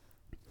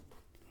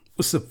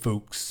What's up,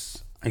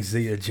 folks?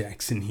 Isaiah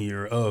Jackson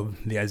here of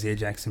the Isaiah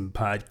Jackson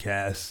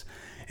Podcast.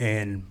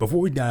 And before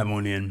we dive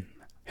on in,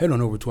 head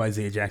on over to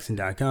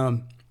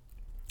isaiahjackson.com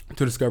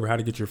to discover how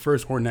to get your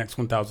first or next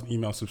 1,000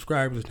 email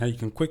subscribers and how you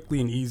can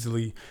quickly and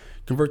easily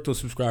convert those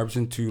subscribers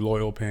into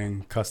loyal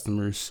paying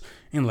customers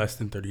in less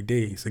than 30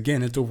 days.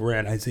 Again, it's over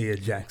at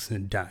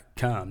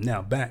isaiahjackson.com.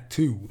 Now back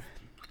to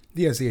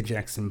the Isaiah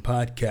Jackson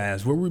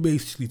Podcast, where we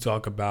basically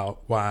talk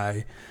about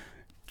why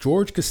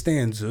George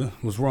Constanza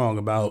was wrong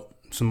about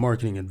some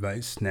marketing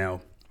advice.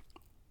 Now,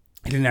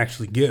 he didn't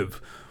actually give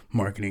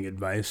marketing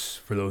advice.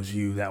 For those of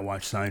you that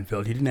watch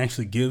Seinfeld, he didn't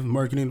actually give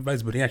marketing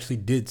advice, but he actually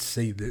did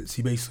say this.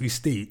 He basically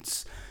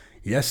states,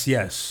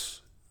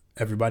 yes,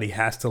 everybody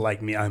has to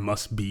like me. I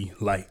must be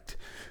liked.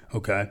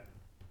 Okay.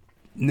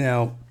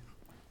 Now,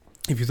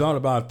 if you thought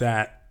about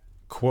that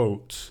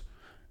quote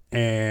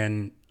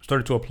and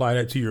started to apply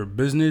that to your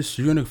business,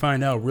 you're going to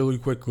find out really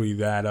quickly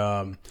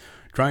that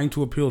trying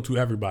to appeal to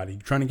everybody,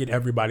 trying to get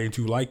everybody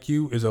to like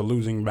you is a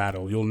losing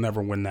battle. You'll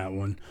never win that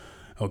one.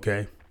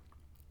 Okay.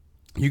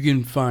 You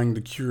can find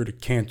the cure to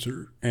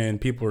cancer and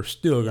people are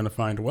still going to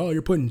find, well,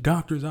 you're putting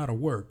doctors out of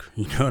work.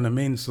 You know what I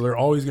mean? So there's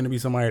always going to be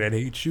somebody that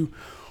hates you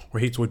or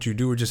hates what you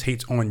do or just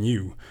hates on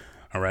you.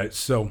 All right.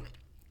 So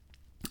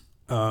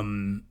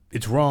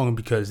it's wrong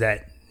because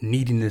that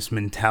neediness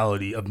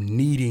mentality of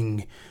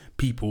needing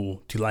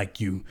people to like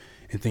you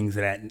and things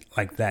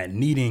like that,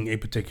 needing a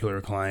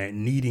particular client,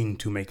 needing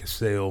to make a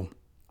sale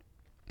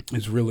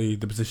is really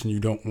the position you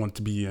don't want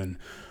to be in.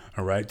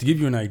 All right. To give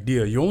you an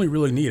idea, you only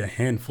really need a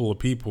handful of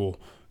people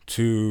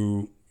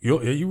you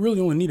really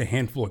only need a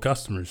handful of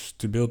customers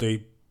to build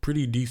a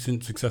pretty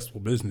decent,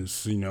 successful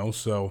business, you know?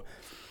 So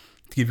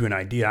to give you an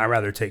idea, I'd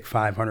rather take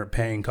 500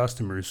 paying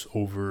customers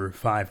over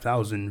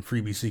 5,000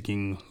 freebie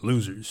seeking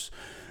losers,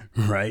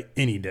 right?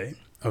 Any day.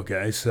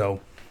 Okay. So,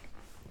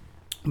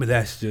 but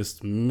that's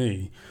just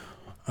me.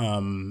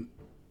 And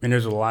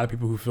there's a lot of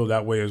people who feel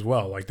that way as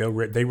well. Like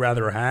they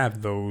rather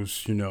have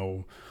those,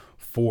 4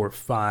 or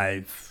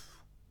 5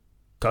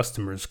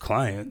 customers,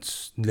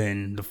 clients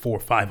than the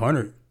 400 or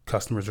 500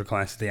 customers or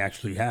clients that they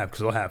actually have.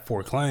 Because they'll have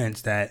 4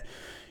 clients that,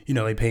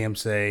 they pay them,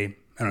 say,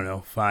 I don't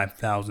know,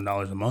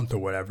 $5,000 a month or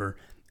whatever.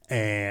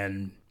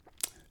 And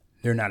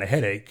they're not a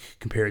headache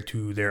compared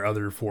to their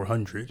other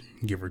 400,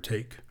 give or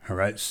take. All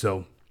right.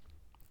 So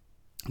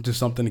just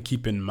something to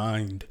keep in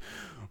mind.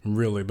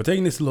 Really, but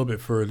taking this a little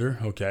bit further,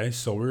 okay,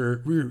 so we're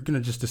going to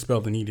just dispel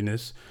the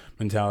neediness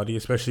mentality,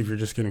 especially if you're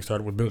just getting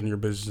started with building your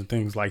business and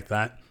things like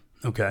that,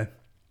 okay?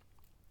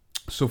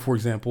 So, for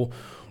example,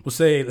 let's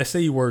say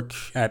you work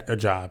at a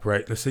job,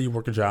 right? Let's say you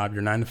work a job,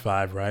 you're 9 to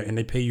 5, right? And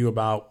they pay you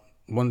about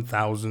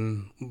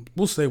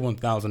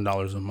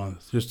 $1,000 a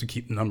month, just to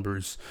keep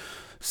numbers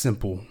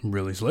simple,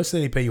 really. So let's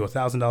say they pay you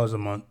 $1,000 a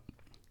month,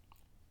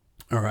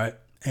 all right?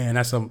 And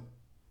that's a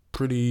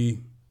pretty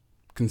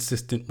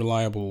consistent,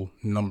 reliable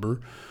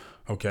number.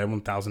 Okay,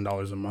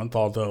 $1,000 a month.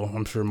 Although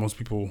I'm sure most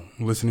people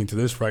listening to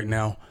this right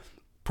now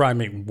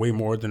probably make way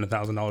more than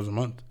 $1,000 a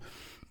month.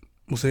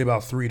 We'll say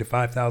about $3,000 to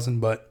 $5,000,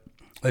 but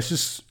let's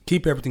just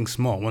keep everything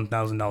small.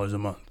 $1,000 a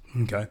month.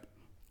 Okay.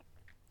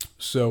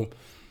 So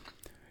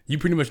you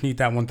pretty much need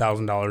that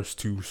 $1,000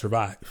 to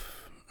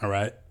survive. All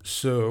right.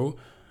 So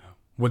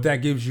what that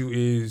gives you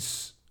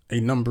is a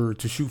number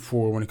to shoot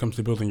for when it comes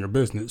to building your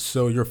business.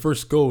 So your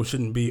first goal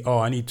shouldn't be,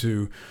 I need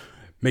to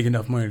make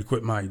enough money to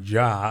quit my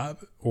job,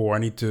 or I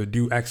need to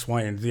do X,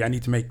 Y, and Z. I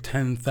need to make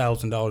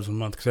 $10,000 a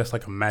month because that's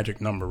like a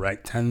magic number,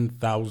 right?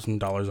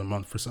 $10,000 a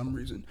month for some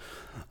reason.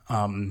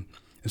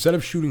 Instead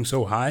of shooting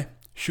so high,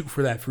 shoot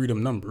for that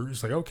freedom number.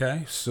 It's like,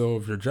 okay, so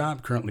if your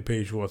job currently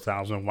pays you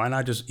 $1,000, why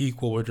not just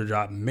equal what your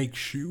job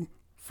makes you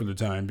for the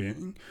time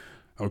being?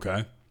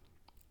 Okay.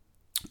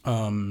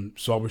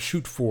 So I would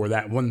shoot for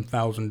that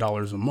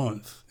 $1,000 a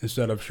month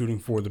instead of shooting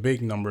for the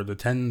big number, the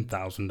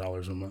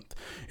 $10,000 a month.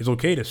 It's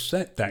okay to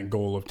set that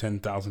goal of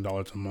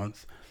 $10,000 a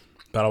month,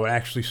 but I would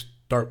actually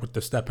start with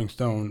the stepping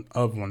stone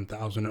of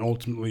 1,000 and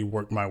ultimately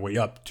work my way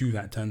up to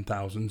that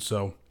 10,000.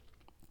 So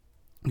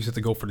you set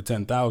the goal for the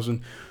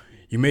 10,000,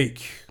 you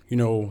make,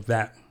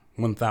 that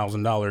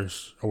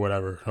 $1,000 or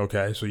whatever.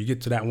 Okay. So you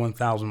get to that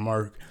 1,000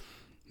 mark.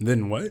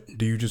 Then what?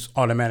 Do you just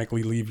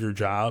automatically leave your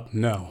job?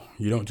 No,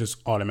 you don't just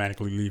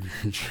automatically leave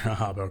your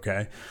job,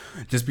 okay?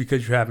 Just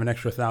because you have an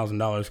extra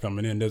 $1,000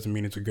 coming in doesn't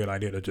mean it's a good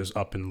idea to just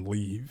up and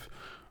leave,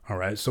 all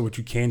right? So what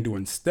you can do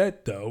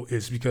instead, though,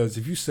 is because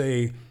if you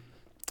say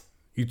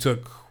you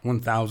took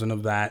 1,000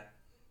 of that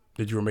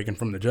you were making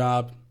from the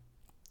job,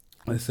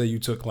 let's say you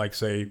took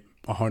say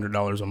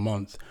 $100 a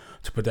month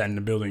to put that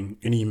into building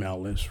an email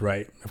list,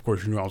 right? Of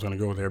course, you knew I was going to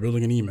go there,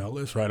 building an email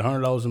list, right?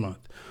 $100 a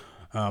month.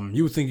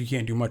 You would think you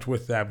can't do much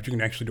with that, but you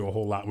can actually do a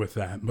whole lot with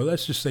that. But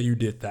let's just say you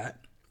did that.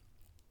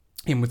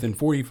 And within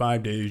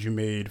 45 days, you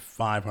made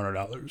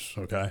 $500,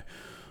 okay?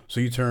 So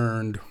you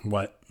turned,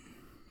 about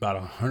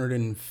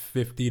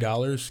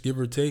 $150, give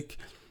or take,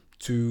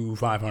 to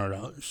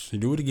 $500. You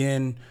do it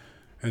again,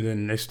 and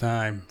then next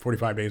time,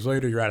 45 days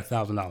later, you're at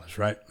 $1,000,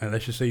 right? And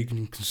let's just say you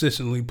can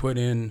consistently put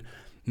in,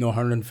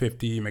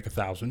 150, make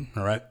 1,000,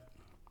 all right?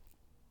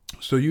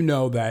 So you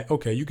know that,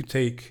 okay, you could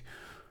take,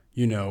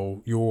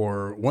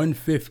 your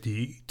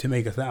 150 to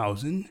make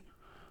 1,000.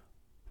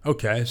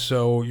 Okay,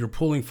 so you're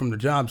pulling from the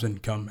jobs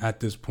income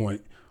at this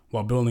point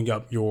while building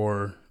up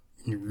your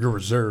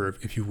reserve,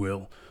 if you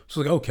will.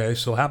 So like, okay,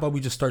 so how about we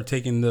just start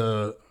taking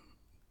the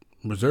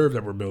reserve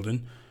that we're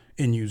building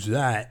and use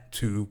that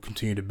to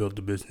continue to build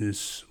the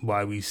business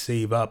while we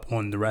save up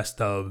on the rest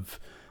of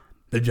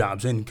the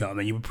job's income.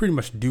 And you would pretty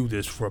much do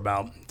this for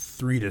about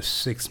 3 to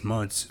 6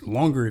 months,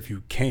 longer if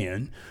you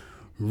can,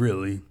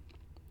 really,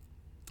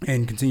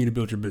 and continue to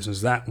build your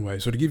business that way.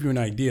 So to give you an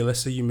idea, let's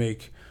say you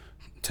make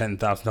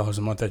 $10,000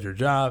 a month at your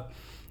job.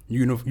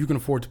 You can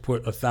afford to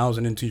put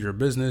 1,000 into your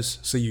business.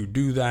 So you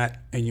do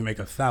that and you make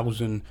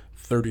 1,000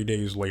 30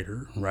 days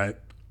later, right?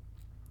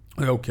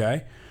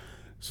 Okay.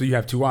 So you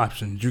have two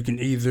options. You can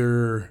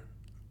either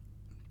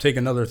take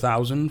another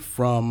 1,000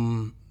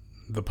 from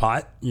the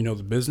pot, the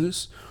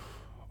business,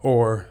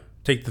 or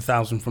take the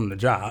 1,000 from the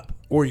job,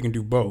 or you can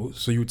do both.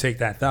 So you take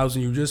that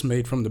 1,000 you just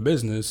made from the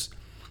business,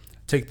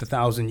 take the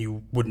 1,000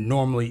 you would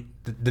normally,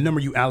 the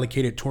number you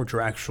allocated towards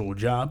your actual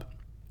job.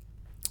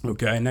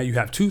 Okay, and now you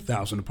have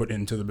 2,000 to put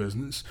into the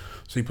business.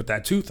 So you put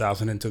that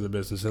 2,000 into the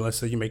business, and let's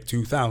say you make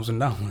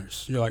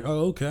 $2,000. You're like,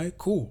 oh, okay,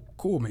 cool,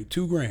 make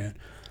 $2,000.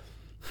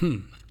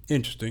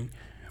 Interesting.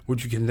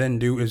 What you can then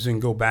do is then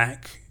go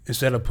back,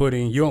 instead of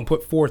you don't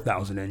put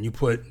 4,000 in, you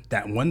put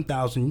that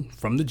 1,000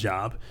 from the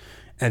job,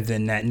 and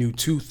then that new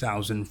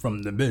 2,000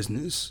 from the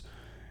business.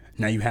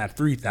 Now you have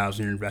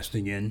 3,000 you're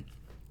investing in,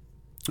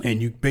 and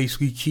you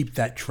basically keep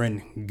that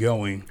trend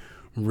going,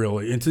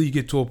 really, until you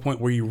get to a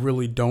point where you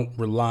really don't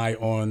rely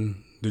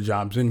on the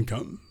job's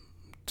income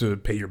to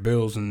pay your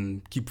bills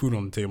and keep food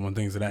on the table and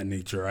things of that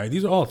nature, right?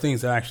 These are all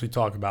things that I actually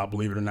talk about,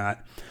 believe it or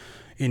not,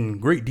 in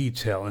great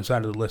detail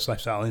inside of the List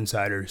Lifestyle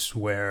Insiders,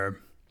 where,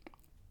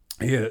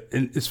 yeah,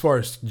 and as far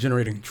as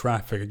generating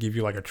traffic, I give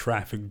you like a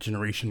traffic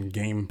generation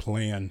game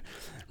plan,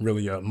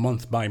 really a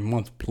month by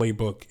month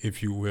playbook,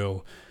 if you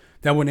will.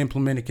 That when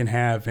implemented can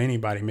have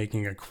anybody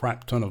making a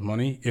crap ton of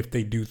money if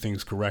they do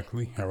things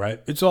correctly, all right?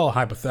 It's all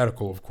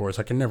hypothetical, of course.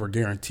 I can never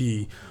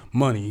guarantee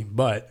money,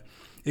 but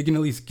it can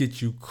at least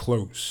get you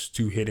close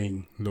to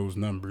hitting those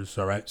numbers,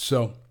 all right?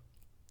 So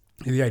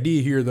the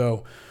idea here,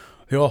 though,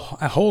 the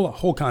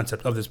whole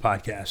concept of this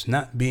podcast,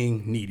 not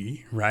being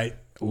needy, right?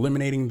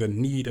 Eliminating the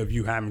need of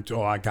you having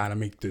to, I got to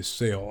make this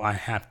sale. I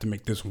have to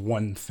make this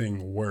one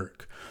thing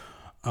work.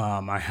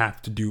 I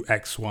have to do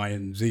X, Y,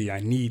 and Z.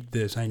 I need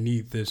this.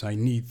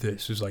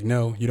 It's like,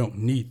 no, you don't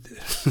need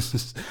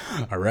this.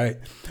 All right.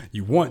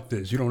 You want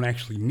this. You don't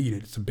actually need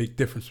it. It's a big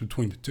difference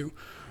between the two.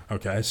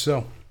 Okay.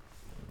 So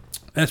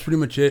that's pretty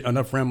much it.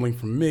 Enough rambling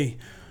from me.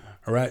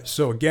 All right.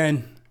 So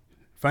again,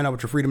 find out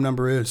what your freedom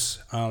number is.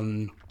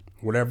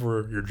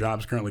 Whatever your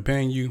job's currently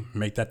paying you,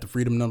 make that the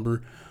freedom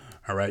number.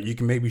 All right. You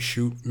can maybe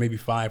shoot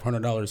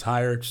 $500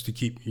 higher just to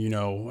keep,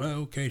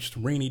 just a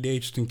rainy day,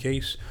 just in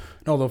case.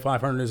 Although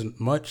 500 isn't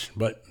much,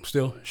 but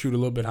still shoot a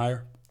little bit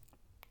higher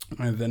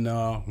and then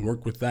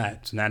work with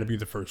that. So that'll be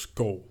the first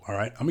goal. All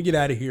right. I'm going to get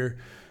out of here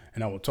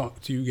and I will talk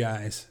to you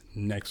guys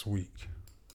next week.